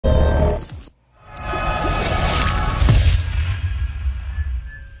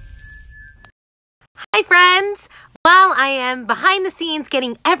I am behind the scenes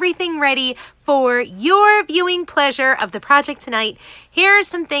getting everything ready for your viewing pleasure of the project tonight. Here are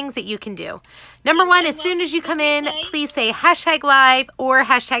some things that you can do. Number one, as soon as you come in, please say #live or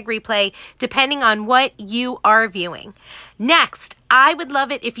 #replay, depending on what you are viewing. Next, I would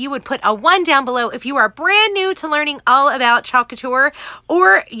love it if you would put a 1 down below if you are brand new to learning all about Chalk Couture,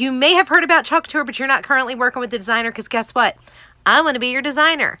 or you may have heard about Chalk Couture, but you're not currently working with the designer, because guess what? I want to be your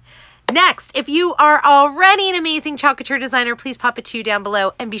designer. Next, if you are already an amazing Chalk Couture designer, please pop a 2 down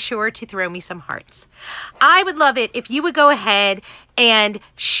below and be sure to throw me some hearts. I would love it if you would go ahead and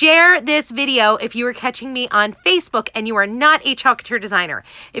share this video if you are catching me on Facebook and you are not a Chalk Couture designer.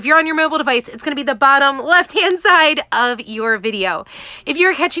 If you're on your mobile device, it's going to be the bottom left-hand side of your video. If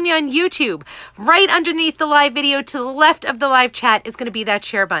you're catching me on YouTube, right underneath the live video to the left of the live chat is going to be that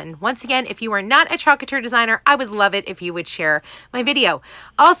share button. Once again, if you are not a Chalk Couture designer, I would love it if you would share my video.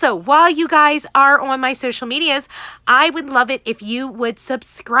 Also, while you guys are on my social medias, I would love it if you would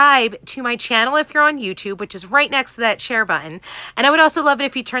subscribe to my channel if you're on YouTube, which is right next to that share button. And I would also love it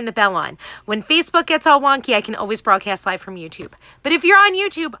if you turn the bell on. When Facebook gets all wonky, I can always broadcast live from YouTube. But if you're on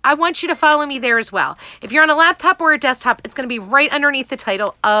YouTube, I want you to follow me there as well. If you're on a laptop or a desktop, it's going to be right underneath the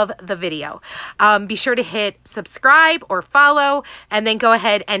title of the video. Be sure to hit subscribe or follow, and then go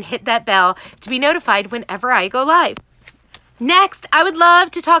ahead and hit that bell to be notified whenever I go live. Next, I would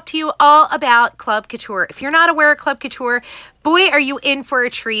love to talk to you all about Club Couture. If you're not aware of Club Couture, boy, are you in for a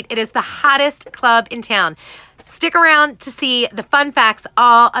treat. It is the hottest club in town. Stick around to see the fun facts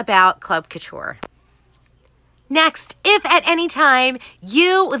all about Club Couture. Next, if at any time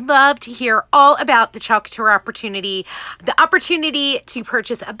you would love to hear all about the Chalk Couture opportunity, the opportunity to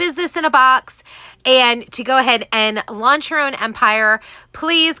purchase a business in a box and to go ahead and launch your own empire,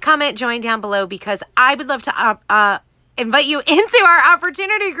 please comment, join down below, because I would love to invite you into our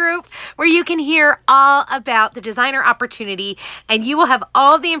opportunity group where you can hear all about the designer opportunity, and you will have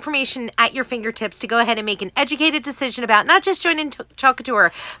all the information at your fingertips to go ahead and make an educated decision about not just joining Chalk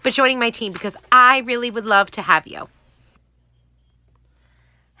Couture, but joining my team, because I really would love to have you.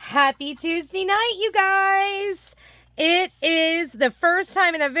 Happy Tuesday night, you guys. It is the first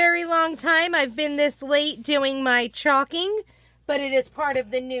time in a very long time I've been this late doing my chalking, but it is part of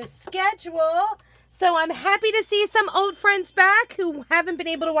the new schedule. So I'm happy to see some old friends back who haven't been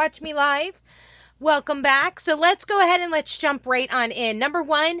able to watch me live. Welcome back. So let's go ahead and let's jump right on in. Number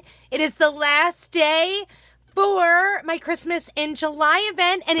one, it is the last day for my Christmas in July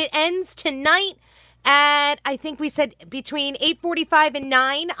event, and it ends tonight at, I think we said between 8:45 and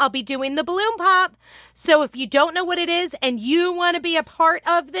 9. I'll be doing the balloon pop. So if you don't know what it is and you want to be a part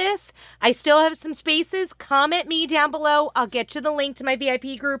of this, I still have some spaces. Comment me down below. I'll get you the link to my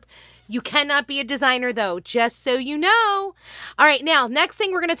VIP group. You cannot be a designer, though, just so you know. All right, now, next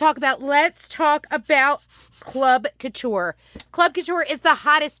thing we're going to talk about, let's talk about Club Couture. Club Couture is the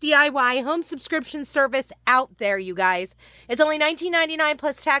hottest DIY home subscription service out there, you guys. It's only $19.99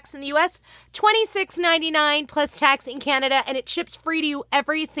 plus tax in the U.S., $26.99 plus tax in Canada, and it ships free to you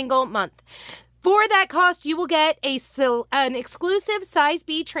every single month. For that cost, you will get an exclusive size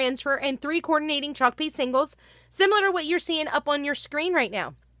B transfer and 3 coordinating chalk piece singles, similar to what you're seeing up on your screen right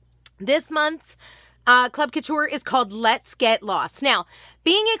now. This month's Club Couture is called Let's Get Lost. Now,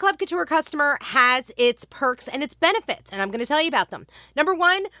 being a Club Couture customer has its perks and its benefits, and I'm going to tell you about them. Number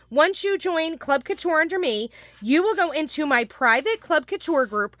one, once you join Club Couture under me, you will go into my private Club Couture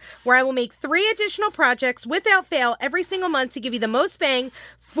group where I will make 3 additional projects without fail every single month to give you the most bang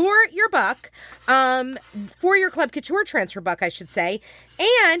for your buck, for your Club Couture transfer buck, I should say.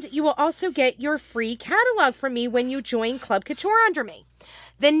 And you will also get your free catalog from me when you join Club Couture under me.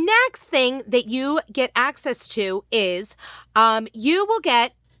 The next thing that you get access to is you will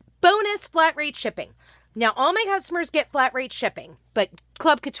get bonus flat rate shipping. Now, all my customers get flat rate shipping, but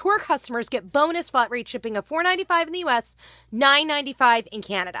Club Couture customers get bonus flat rate shipping of $4.95 in the US, $9.95 in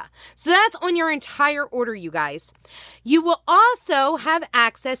Canada. So that's on your entire order, you guys. You will also have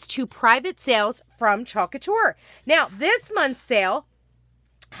access to private sales from Chalk Couture. Now, this month's sale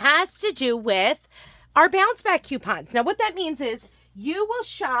has to do with our bounce back coupons. Now, what that means is you will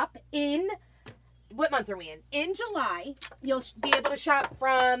shop in, what month are we in? In July. You'll be able to shop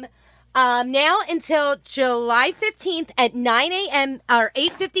from now until July 15th at 9 a.m. or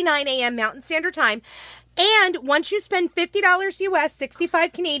 8:59 a.m. Mountain Standard Time. And once you spend $50 US,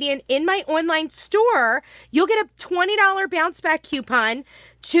 65 Canadian in my online store, you'll get a $20 bounce back coupon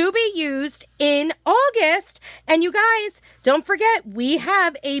to be used in August. And you guys, don't forget, we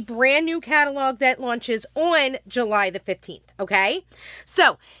have a brand new catalog that launches on July the 15th, okay?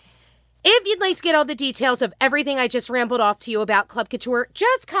 So If you'd like to get all the details of everything I just rambled off to you about Club Couture,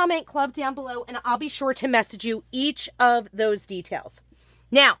 just comment club down below and I'll be sure to message you each of those details.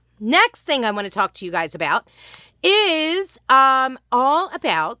 Now, next thing I want to talk to you guys about is all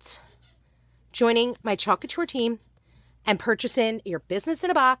about joining my Chalk Couture team and purchasing your business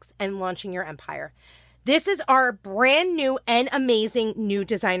in a box and launching your empire. This is our brand new and amazing new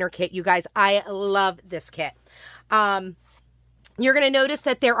designer kit, you guys. I love this kit. You're going to notice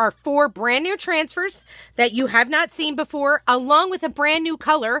that there are 4 brand new transfers that you have not seen before, along with a brand new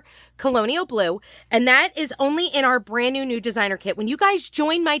color, Colonial Blue. And that is only in our brand new designer kit. When you guys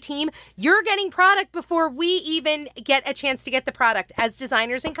join my team, you're getting product before we even get a chance to get the product as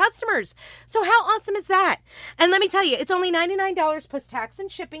designers and customers. So how awesome is that? And let me tell you, it's only $99 plus tax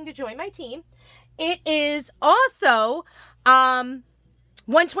and shipping to join my team. It is also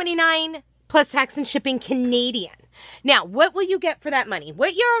 $129 plus tax and shipping Canadian. Now, what will you get for that money?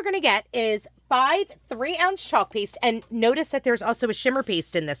 What you're going to get is 5 3-ounce chalk paste, and notice that there's also a shimmer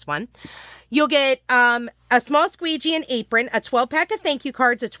paste in this one. You'll get a small squeegee and apron, a 12-pack of thank you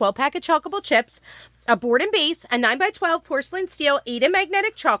cards, a 12-pack of chalkable chips, a board and base, a 9x12 porcelain steel 8-in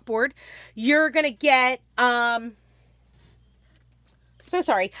magnetic chalkboard. You're going to get...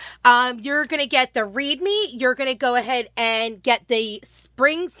 you're going to get the Read Me. You're going to go ahead and get the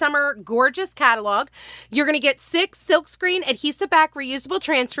Spring Summer Gorgeous catalog. You're going to get 6 silkscreen adhesive back reusable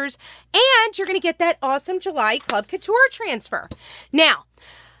transfers. And you're going to get that awesome July Club Couture transfer. Now,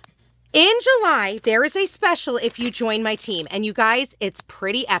 in July, there is a special if you join my team. And you guys, it's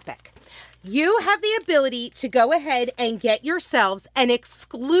pretty epic. You have the ability to go ahead and get yourselves an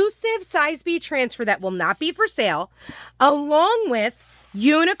exclusive size B transfer that will not be for sale, along with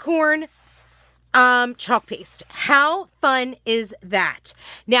unicorn chalk paste. How fun is that?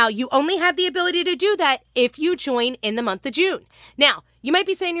 Now, you only have the ability to do that if you join in the month of June. Now, you might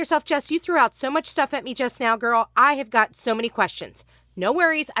be saying to yourself, Jess, you threw out so much stuff at me just now, girl. I have got so many questions. No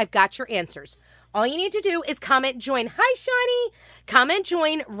worries. I've got your answers. All you need to do is comment join. Hi, Shawnee. Comment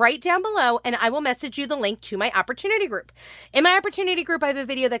join right down below and I will message you the link to my opportunity group. In my opportunity group, I have a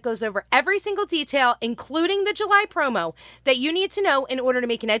video that goes over every single detail, including the July promo that you need to know in order to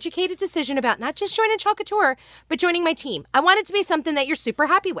make an educated decision about not just joining Chalk Couture, but joining my team. I want it to be something that you're super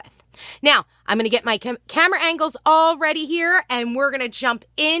happy with. Now, I'm going to get my camera angles all ready here and we're going to jump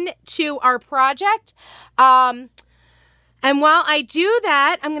into our project. And while I do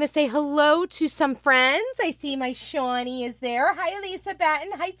that, I'm going to say hello to some friends. I see my Shawnee is there. Hi, Elisa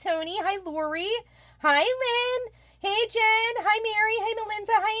Batten. Hi, Tony. Hi, Lori. Hi, Lynn. Hey, Jen. Hi, Mary. Hey,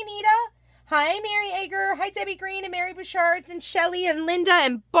 Melinda. Hi, Anita. Hi, Mary Ager. Hi, Debbie Green and Mary Bouchards and Shelly and Linda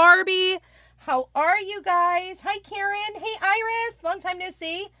and Barbie. How are you guys? Hi, Karen. Hey, Iris. Long time no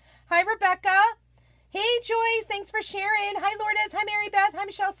see. Hi, Rebecca. Hey, Joyce. Thanks for sharing. Hi, Lourdes. Hi, Mary Beth. Hi,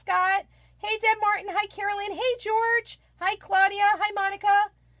 Michelle Scott. Hey, Deb Martin. Hi, Carolyn. Hey, George. Hi, Claudia. Hi,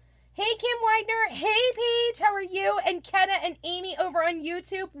 Monica. Hey, Kim Widener. Hey, Paige. How are you? And Kenna and Amy over on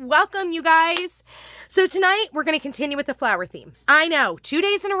YouTube. Welcome, you guys. So tonight, we're going to continue with the flower theme. I know, 2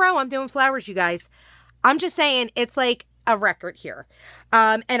 days in a row, I'm doing flowers, you guys. I'm just saying, it's like a record here.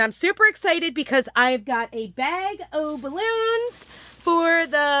 And I'm super excited because I've got a bag of balloons for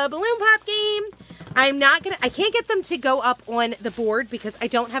the balloon pop game. I can't get them to go up on the board because I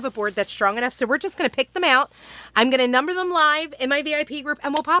don't have a board that's strong enough. So we're just going to pick them out. I'm going to number them live in my VIP group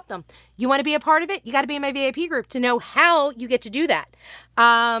and we'll pop them. You want to be a part of it? You got to be in my VIP group to know how you get to do that.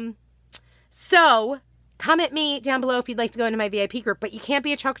 So comment me down below if you'd like to go into my VIP group, but you can't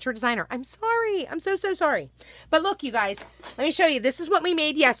be a Chalk Couture designer. I'm sorry. I'm so sorry. But look, you guys, let me show you. This is what we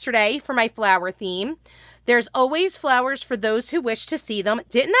made yesterday for my flower theme. There's always flowers for those who wish to see them.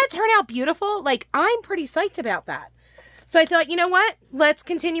 Didn't that turn out beautiful? Like, I'm pretty psyched about that. So I thought, you know what? Let's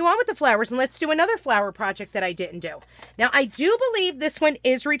continue on with the flowers and let's do another flower project that I didn't do. Now, I do believe this one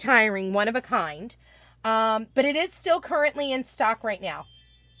is retiring, one of a kind, but it is still currently in stock right now.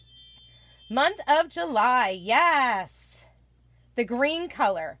 Month of July, yes. The green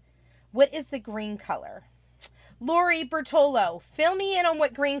color. What is the green color? Lori Bertolo, fill me in on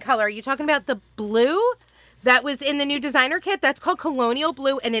what green color. Are you talking about the blue that was in the new designer kit? That's called Colonial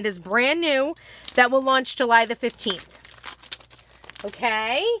Blue, and it is brand new. That will launch July the 15th.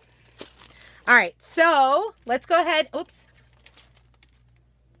 Okay. All right, so let's go ahead. Oops.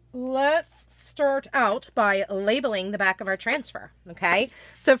 Let's start out by labeling the back of our transfer, okay?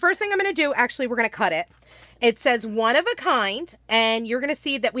 So first thing I'm going to do, actually, we're going to cut it. It says one of a kind, and you're going to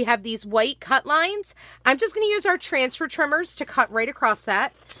see that we have these white cut lines. I'm just going to use our transfer trimmers to cut right across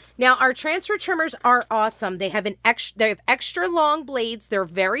that. Now, our transfer trimmers are awesome. They have extra long blades. They're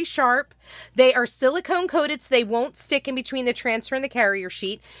very sharp. They are silicone coated, so they won't stick in between the transfer and the carrier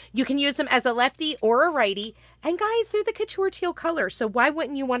sheet. You can use them as a lefty or a righty. And guys, they're the Couture teal color, so why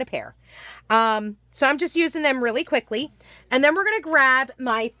wouldn't you want a pair? So I'm just using them really quickly. And then we're going to grab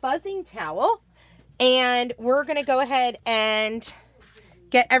my fuzzing towel, and we're going to go ahead and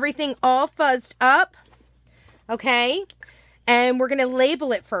get everything all fuzzed up. Okay? And we're going to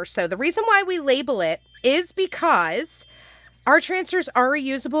label it first. So the reason why we label it is because our transfers are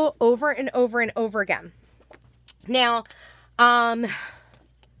reusable over and over and over again. Now,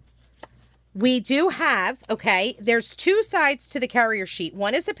 we do have, okay, there's two sides to the carrier sheet.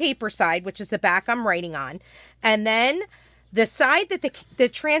 One is a paper side, which is the back I'm writing on. And then the side that the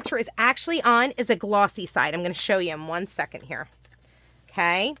transfer is actually on is a glossy side. I'm going to show you in 1 second here.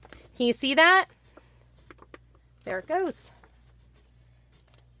 Okay. Can you see that? There it goes.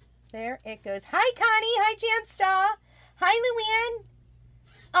 There it goes. Hi, Connie. Hi, Jansta. Hi, Luann.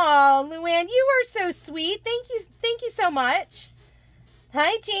 Oh, Luann, you are so sweet. Thank you. Thank you so much.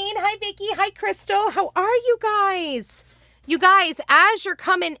 Hi, Jane. Hi, Vicky. Hi, Crystal. How are you guys? You guys, as you're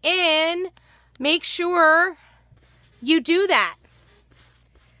coming in, make sure you do that.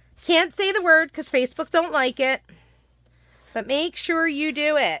 Can't say the word because Facebook don't like it. But make sure you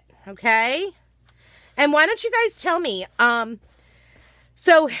do it. Okay? And why don't you guys tell me,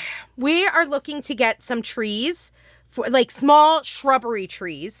 so we are looking to get some trees, for like small shrubbery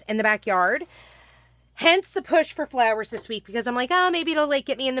trees in the backyard. Hence the push for flowers this week, because I'm like, oh, maybe it'll like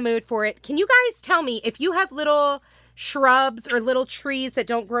get me in the mood for it. Can you guys tell me if you have little shrubs or little trees that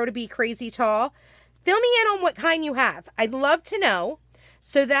don't grow to be crazy tall? Fill me in on what kind you have. I'd love to know,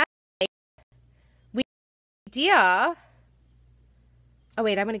 so that we have an idea. Oh,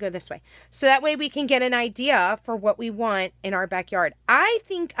 wait, I'm going to go this way. So that way we can get an idea for what we want in our backyard. I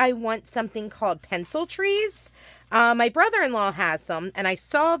think I want something called pencil trees. My brother-in-law has them, and I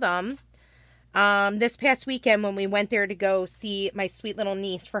saw them this past weekend when we went there to go see my sweet little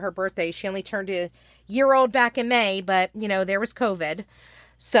niece for her birthday. She only turned a year-old back in May, but, you know, there was COVID.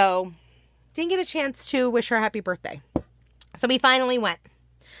 So, didn't get a chance to wish her a happy birthday. So, we finally went.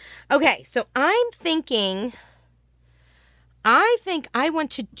 Okay, so I'm thinking... I think I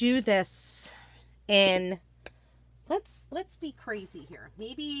want to do this in, let's be crazy here.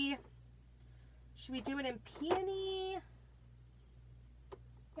 Maybe, should we do it in peony?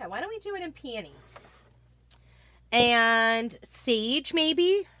 Yeah, why don't we do it in peony? And sage,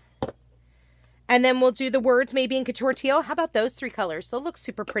 maybe? And then we'll do the words maybe in Couture teal. How about those three colors? They'll look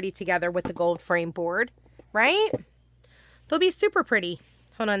super pretty together with the gold frame board, right? They'll be super pretty.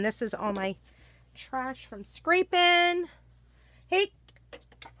 Hold on, this is all my trash from scraping. Hey,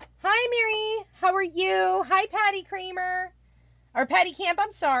 hi, Mary. How are you? Hi, Patty Kramer. Or Patty Camp,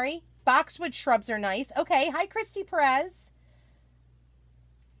 I'm sorry. Boxwood shrubs are nice. Okay, hi, Christy Perez.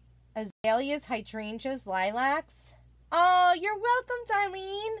 Azaleas, hydrangeas, lilacs. Oh, you're welcome,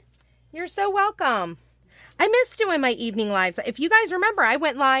 Darlene. You're so welcome. I miss doing my evening lives. If you guys remember, I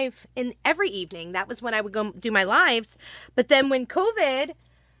went live in every evening. That was when I would go do my lives. But then when COVID...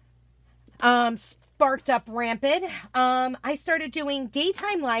 sparked up rampant, I started doing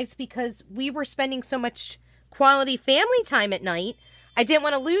daytime lives because we were spending so much quality family time at night. I didn't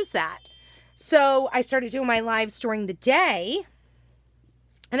want to lose that. So I started doing my lives during the day,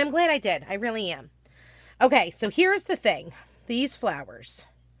 and I'm glad I did. I really am. Okay, so here's the thing. These flowers.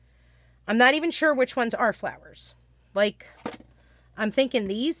 I'm not even sure which ones are flowers. Like, I'm thinking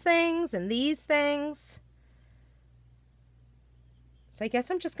these things and these things. So I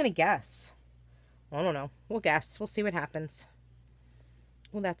guess I'm just going to guess. I don't know. We'll guess. We'll see what happens.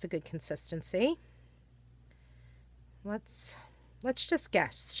 Well, that's a good consistency. Let's just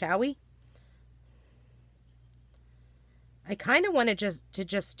guess, shall we? I kind of wanted to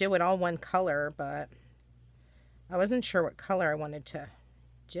just do it all one color, but I wasn't sure what color I wanted to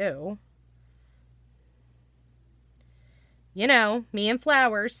do. You know, me and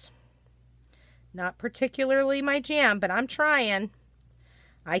flowers. Not particularly my jam, but I'm trying.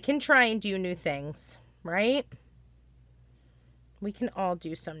 I can try and do new things, right? We can all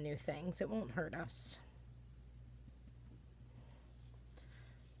do some new things. It won't hurt us.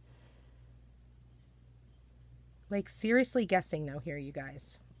 Like, seriously guessing, though, here, you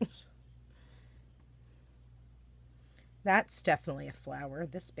guys. That's definitely a flower,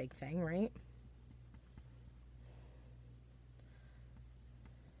 this big thing, right?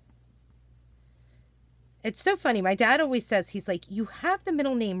 It's so funny. My dad always says, he's like, you have the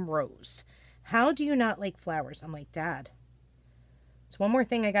middle name Rose. How do you not like flowers? I'm like, Dad, It's one more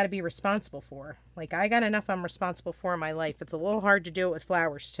thing I got to be responsible for. Like, I got enough I'm responsible for in my life. It's a little hard to do it with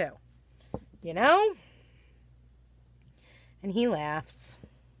flowers, too. You know? And he laughs.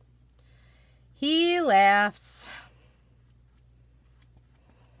 He laughs.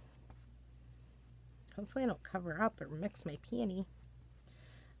 Hopefully I don't cover up or mix my peony.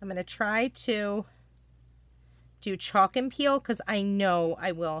 I'm going to try to do chalk and peel because I know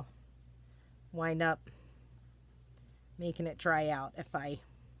I will wind up making it dry out if I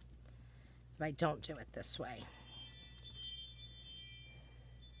don't do it this way.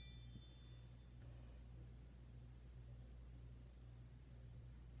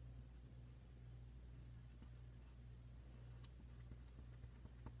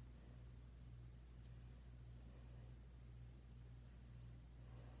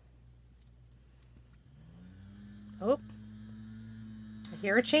 Oh, I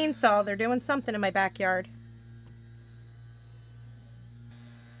hear a chainsaw. They're doing something in my backyard.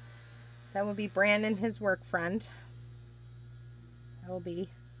 That will be Brandon, his work friend. That will be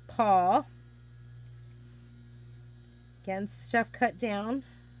Paul. Getting stuff cut down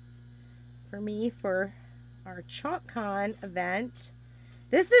for me for our ChalkCon event.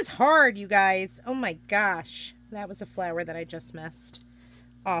 This is hard, you guys. Oh my gosh. That was a flower that I just missed.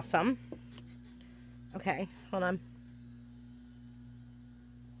 Awesome. Okay, hold on.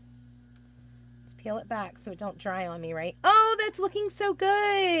 Peel it back so it don't dry on me, right? Oh, that's looking so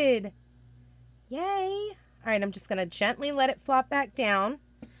good. Yay. All right, I'm just going to gently let it flop back down.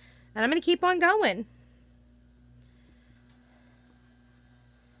 And I'm going to keep on going.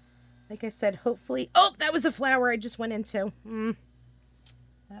 Like I said, hopefully... Oh, that was a flower I just went into.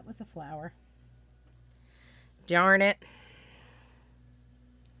 That was a flower. Darn it.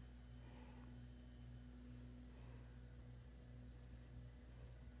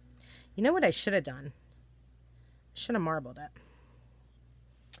 You know what I should have done? I should have marbled it.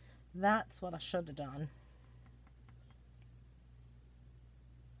 That's what I should have done.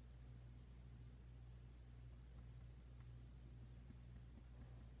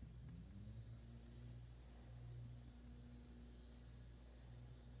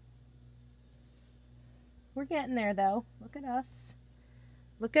 We're getting there, though. Look at us.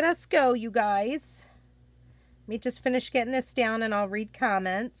 Look at us go, you guys. Let me just finish getting this down and I'll read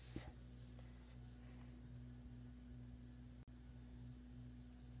comments.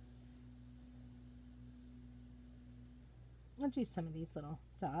 I'll do some of these little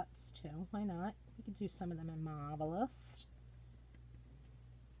dots too. Why not? We could do some of them in Marvelous.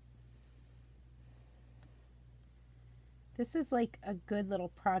 This is like a good little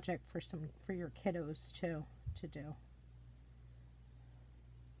project for your kiddos too to do.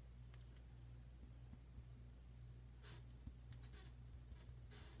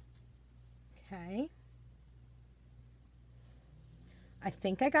 Okay. I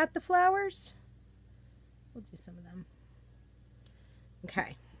think I got the flowers. We'll do some of them.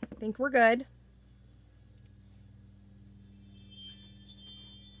 Okay, I think we're good.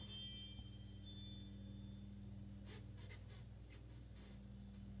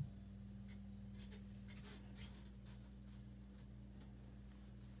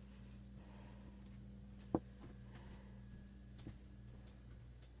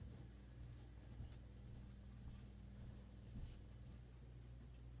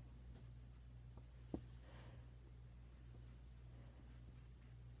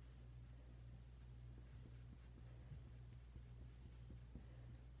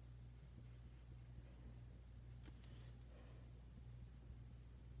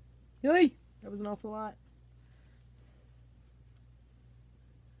 Yay! That was an awful lot.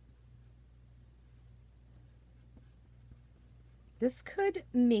 This could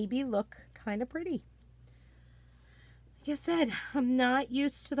maybe look kind of pretty. Like I said, I'm not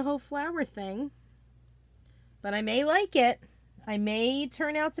used to the whole flower thing, but I may like it. I may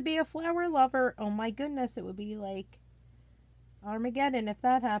turn out to be a flower lover. Oh my goodness, it would be like Armageddon if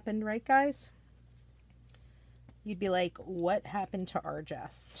that happened, right guys? You'd be like, what happened to our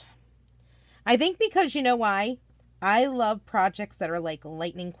Jess? I think because, you know why? I love projects that are like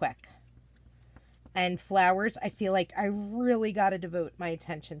lightning quick. And flowers, I feel like I really got to devote my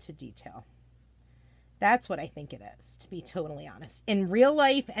attention to detail. That's what I think it is, to be totally honest. In real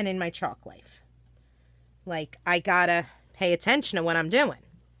life and in my chalk life. Like, I got to pay attention to what I'm doing.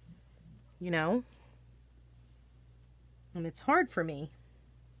 You know? And it's hard for me.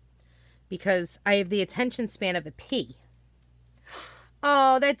 Because I have the attention span of a pea.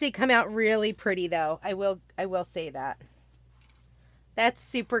 Oh, that did come out really pretty, though. I will say that. That's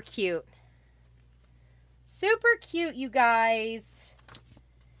super cute. Super cute, you guys.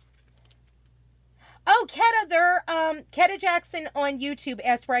 Oh, Keta Jackson on YouTube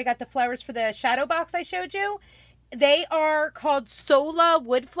asked where I got the flowers for the shadow box I showed you. They are called Sola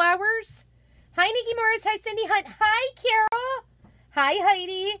wood flowers. Hi, Nikki Morris. Hi, Cindy Hunt. Hi, Carol. Hi,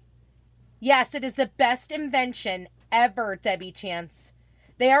 Heidi. Yes, it is the best invention ever, Debbie Chance.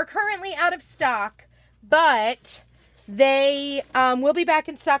 They are currently out of stock, but they will be back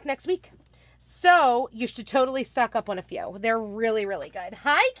in stock next week. So you should totally stock up on a few. They're really, really good.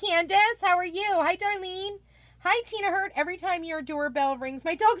 Hi, Candace. How are you? Hi, Darlene. Hi, Tina Hurt. Every time your doorbell rings,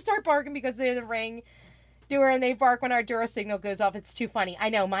 my dogs start barking because they're the ring doer, and they bark when our door signal goes off. It's too funny. I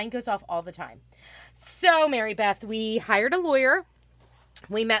know. Mine goes off all the time. So, Mary Beth, we hired a lawyer.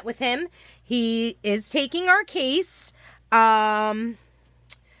 We met with him. He is taking our case. There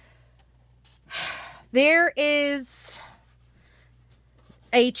is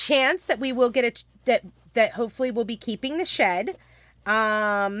a chance that we will get that hopefully we'll be keeping the shed.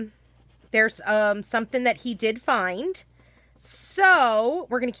 There's something that he did find. So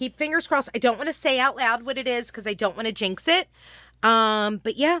we're going to keep fingers crossed. I don't want to say out loud what it is because I don't want to jinx it.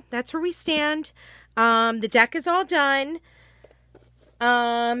 But yeah, that's where we stand. The deck is all done.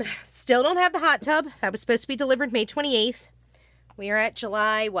 Still don't have the hot tub. That was supposed to be delivered May 28th. We are at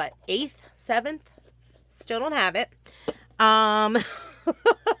July, what, 8th, 7th? Still don't have it.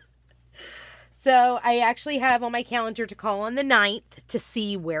 So I actually have on my calendar to call on the 9th to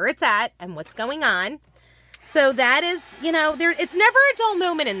see where it's at and what's going on. So that is, you know, it's never a dull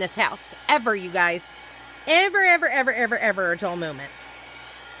moment in this house. Ever, you guys. Ever, ever, ever, ever, ever a dull moment.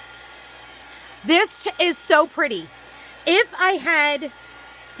 This is so pretty. If I had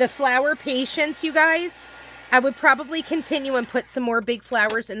the flower patience, you guys, I would probably continue and put some more big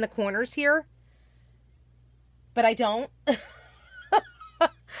flowers in the corners here. But I don't.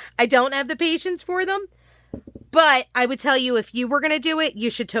 I don't have the patience for them. But I would tell you, if you were going to do it,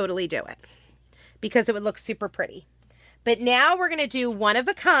 you should totally do it. Because it would look super pretty. But now we're going to do one of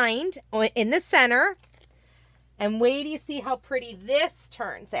a kind in the center. And wait till you see how pretty this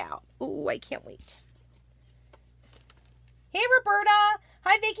turns out. Ooh, I can't wait. Hey, Roberta.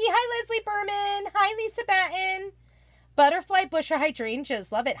 Hi, Vicki. Hi, Leslie Berman. Hi, Lisa Batten. Butterfly Busher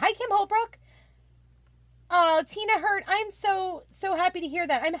hydrangeas. Love it. Hi, Kim Holbrook. Oh, Tina Hurt. I'm so happy to hear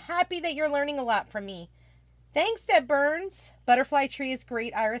that. I'm happy that you're learning a lot from me. Thanks, Deb Burns. Butterfly tree is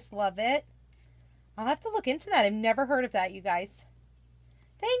great, Iris. Love it. I'll have to look into that. I've never heard of that, you guys.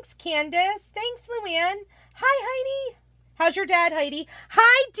 Thanks, Candace. Thanks, Luann. Hi, Heidi. How's your dad, Heidi?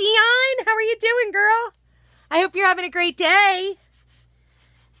 Hi, Dion. How are you doing, girl? I hope you're having a great day.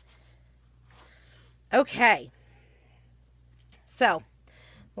 Okay. So,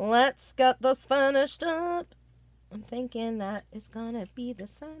 let's get this finished up. I'm thinking that is going to be the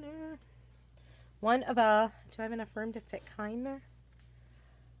center. One of a... Do I have enough room to fit kind there?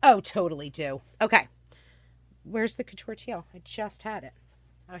 Oh, totally do. Okay. Where's the Couture Teal? I just had it.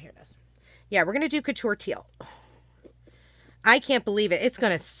 Oh, here it is. Yeah, we're going to do Couture Teal. I can't believe it. It's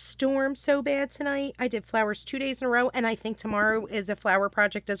going to storm so bad tonight. I did flowers 2 days in a row, and I think tomorrow is a flower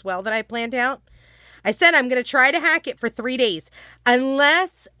project as well that I planned out. I said I'm going to try to hack it for 3 days,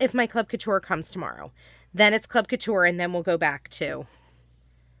 unless if my Club Couture comes tomorrow. Then it's Club Couture, and then we'll go back to,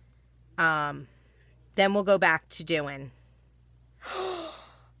 doing.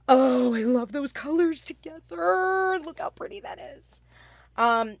 Oh, I love those colors together. Look how pretty that is.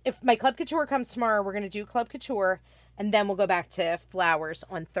 If my Club Couture comes tomorrow, we're going to do Club Couture, and then we'll go back to flowers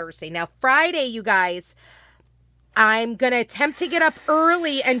on Thursday. Now, Friday, you guys, I'm going to attempt to get up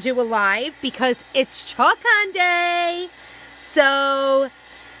early and do a live because it's Chalk Con Day. So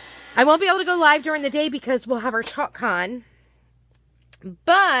I won't be able to go live during the day because we'll have our Chalk Con.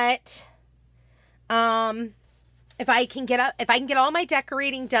 But if I can get all my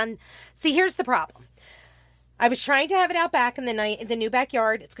decorating done. See, here's the problem. I was trying to have it out back in the new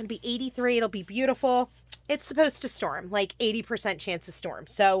backyard. It's going to be 83. It'll be beautiful. It's supposed to storm, like 80% chance of storm.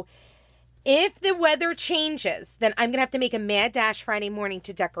 So if the weather changes, then I'm going to have to make a mad dash Friday morning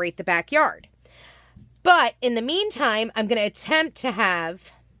to decorate the backyard. But in the meantime, I'm going to attempt to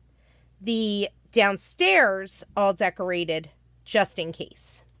have the downstairs all decorated just in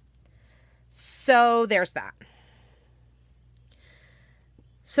case. So there's that.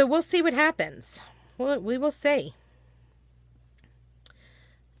 So we'll see what happens. We will see.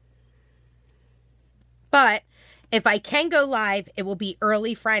 But if I can go live, it will be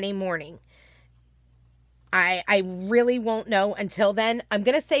early Friday morning. I really won't know until then. I'm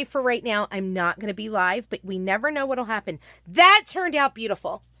going to say for right now, I'm not going to be live, but we never know what'll happen. That turned out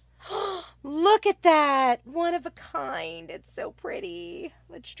beautiful. Look at that. One of a kind. It's so pretty.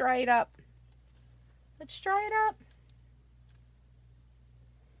 Let's dry it up. Let's dry it up.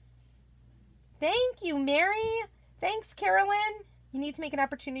 Thank you, Mary. Thanks, Carolyn. You need to make an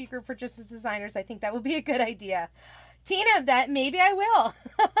opportunity group for just as designers. I think that would be a good idea. Tina, that maybe I will.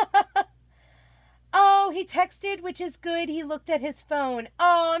 Oh, he texted, which is good. He looked at his phone.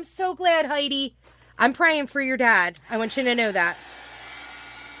 Oh, I'm so glad, Heidi. I'm praying for your dad. I want you to know that.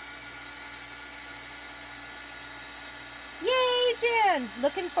 Yay, Jan.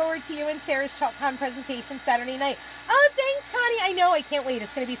 Looking forward to you and Sarah's ChalkCon presentation Saturday night. Oh, thanks, Connie. I know. I can't wait.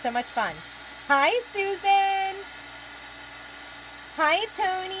 It's going to be so much fun. Hi, Susan. Hi,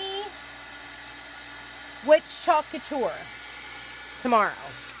 Tony. Which Chalk Couture? Tomorrow.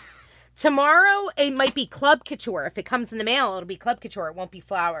 Tomorrow, it might be Club Couture. If it comes in the mail, it'll be Club Couture. It won't be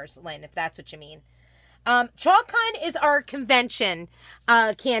Flowers, Lynn, if that's what you mean. ChalkCon is our convention,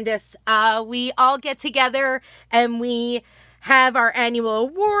 Candace. We all get together and we have our annual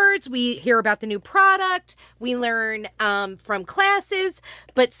awards. We hear about the new product. We learn from classes.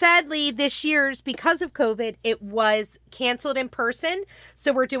 But sadly, this year's, because of COVID, it was canceled in person.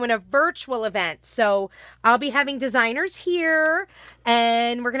 So we're doing a virtual event. So I'll be having designers here.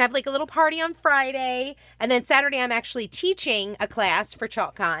 And we're going to have like a little party on Friday. And then Saturday, I'm actually teaching a class for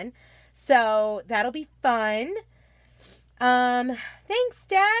ChalkCon. So that'll be fun. Thanks,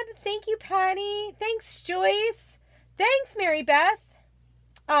 Deb. Thank you, Patty. Thanks, Joyce. Thanks, Mary Beth.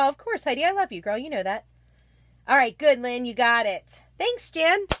 Oh, of course, Heidi. I love you, girl. You know that. All right, good, Lynn. You got it. Thanks,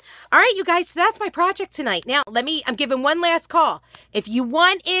 Jen. All right, you guys. So that's my project tonight. Now, I'm giving one last call. If you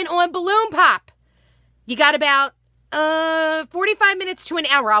want in on Balloon Pop, you got about 45 minutes to an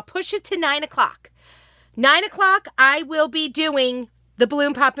hour. I'll push it to 9 o'clock. 9 o'clock, I will be doing the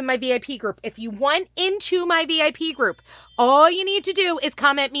Balloon Pop in my VIP group. If you want into my VIP group, all you need to do is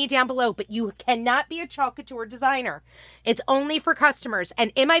comment me down below, but you cannot be a Chalk Couture designer. It's only for customers.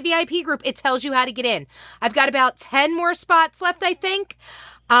 And in my VIP group, it tells you how to get in. I've got about 10 more spots left, I think.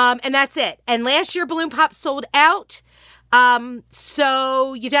 And that's it. And last year, Balloon Pop sold out.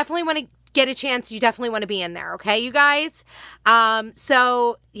 So you definitely want to get a chance. You definitely want to be in there. Okay, you guys?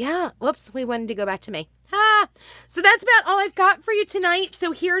 So yeah, whoops, we wanted to go back to me. So that's about all I've got for you tonight.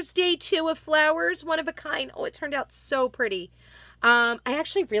 So here's day 2 of Flowers, one of a kind. Oh, it turned out so pretty. I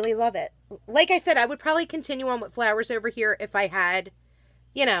actually really love it. Like I said, I would probably continue on with Flowers over here if I had,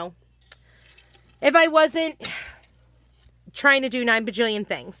 you know, if I wasn't trying to do 9 bajillion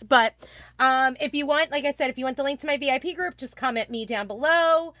things. But if you want, like I said, if you want the link to my VIP group, just comment me down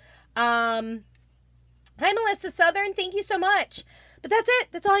below. Hi, Melissa Southern. Thank you so much. But that's it.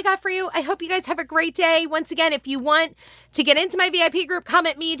 That's all I got for you. I hope you guys have a great day. Once again, if you want to get into my VIP group,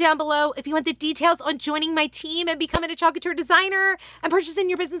 comment me down below. If you want the details on joining my team and becoming a Chalk Couture designer and purchasing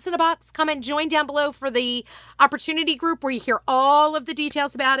your business in a box, comment join down below for the opportunity group where you hear all of the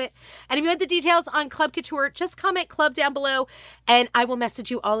details about it. And if you want the details on Club Couture, just comment club down below and I will message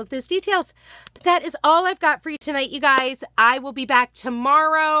you all of those details. But that is all I've got for you tonight, you guys. I will be back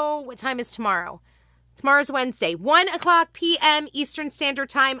tomorrow. What time is tomorrow? Tomorrow's Wednesday, 1 p.m. Eastern Standard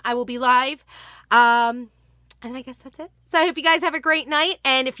Time. I will be live. And I guess that's it. So I hope you guys have a great night.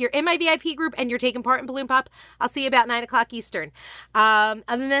 And if you're in my VIP group and you're taking part in Balloon Pop, I'll see you about 9 o'clock Eastern. Other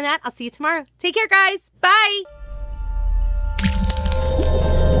than that, I'll see you tomorrow. Take care, guys. Bye.